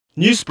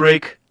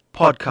Newsbreak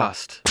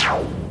Podcast.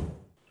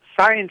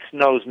 Science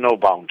knows no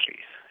boundaries.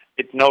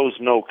 It knows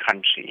no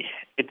country.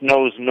 It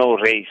knows no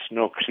race,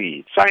 no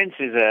creed. Science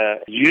is a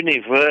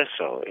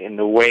universal in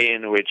the way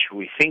in which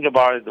we think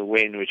about it, the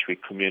way in which we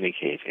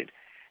communicate it.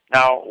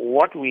 Now,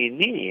 what we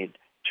need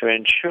to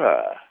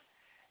ensure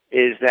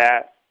is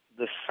that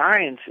the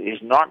science is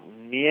not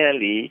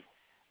merely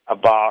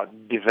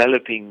about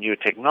developing new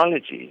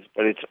technologies,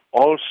 but it's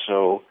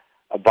also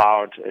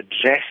about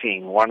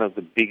addressing one of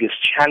the biggest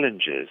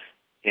challenges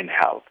in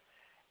health,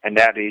 and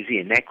that is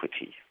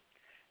inequity.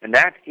 And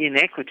that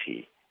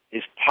inequity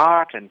is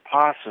part and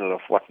parcel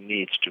of what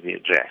needs to be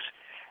addressed.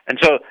 And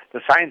so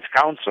the Science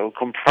Council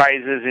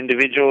comprises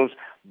individuals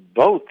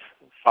both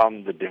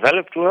from the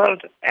developed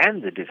world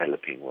and the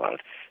developing world.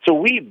 So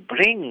we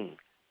bring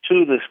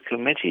to this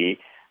committee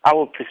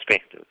our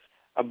perspectives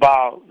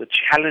about the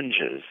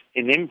challenges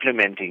in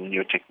implementing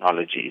new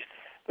technologies,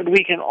 but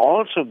we can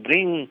also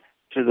bring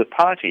to the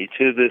party,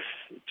 to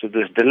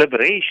this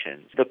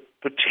deliberation, the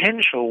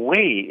potential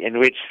way in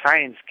which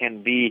science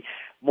can be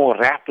more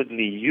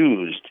rapidly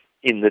used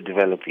in the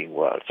developing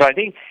world. So I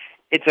think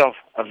it's of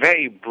a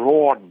very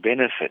broad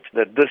benefit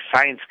that this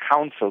Science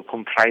Council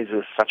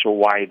comprises such a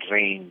wide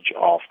range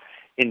of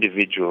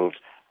individuals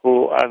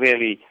who are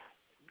really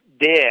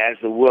there as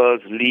the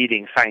world's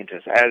leading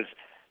scientists. As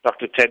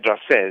Dr. Tedros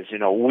says,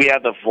 we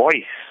are the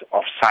voice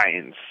of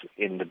science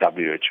in the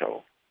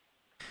WHO.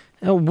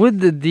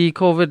 With the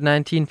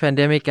COVID-19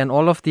 pandemic and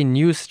all of the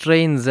new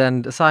strains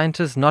and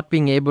scientists not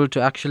being able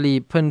to actually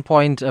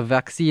pinpoint a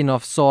vaccine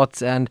of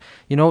sorts and,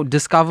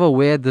 discover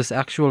where this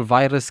actual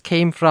virus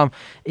came from,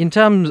 in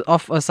terms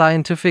of a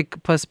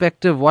scientific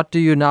perspective, what do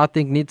you now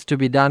think needs to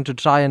be done to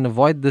try and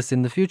avoid this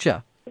in the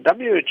future?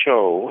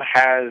 WHO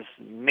has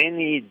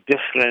many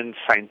different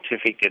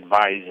scientific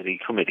advisory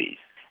committees.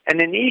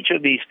 And in each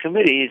of these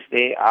committees,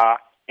 they are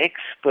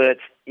experts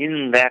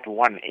in that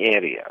one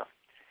area.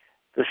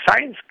 The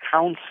Science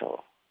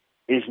Council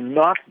is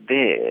not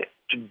there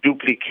to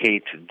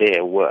duplicate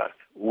their work.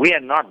 We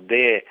are not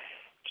there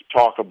to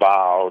talk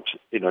about,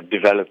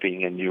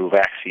 developing a new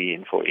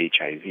vaccine for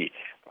HIV.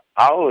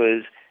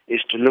 Ours is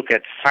to look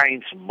at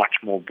science much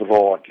more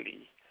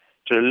broadly,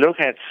 to look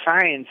at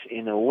science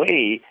in a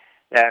way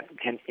that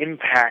can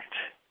impact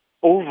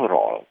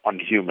overall on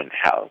human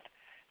health.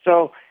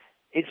 So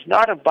it's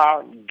not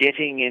about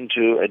getting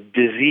into a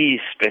disease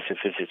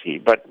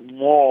specificity, but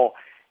more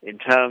in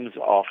terms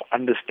of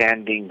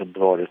understanding the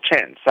broader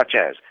trends, such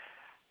as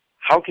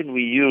how can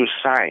we use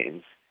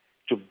science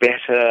to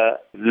better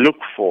look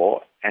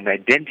for and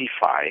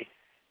identify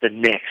the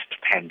next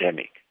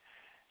pandemic.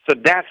 So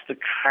that's the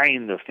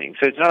kind of thing.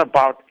 So it's not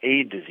about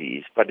a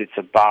disease, but it's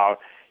about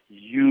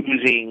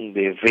using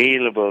the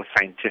available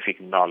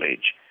scientific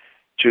knowledge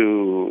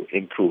to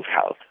improve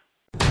health.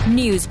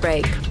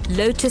 Newsbreak,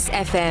 Lotus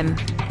FM,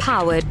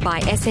 powered by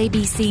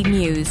SABC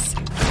News.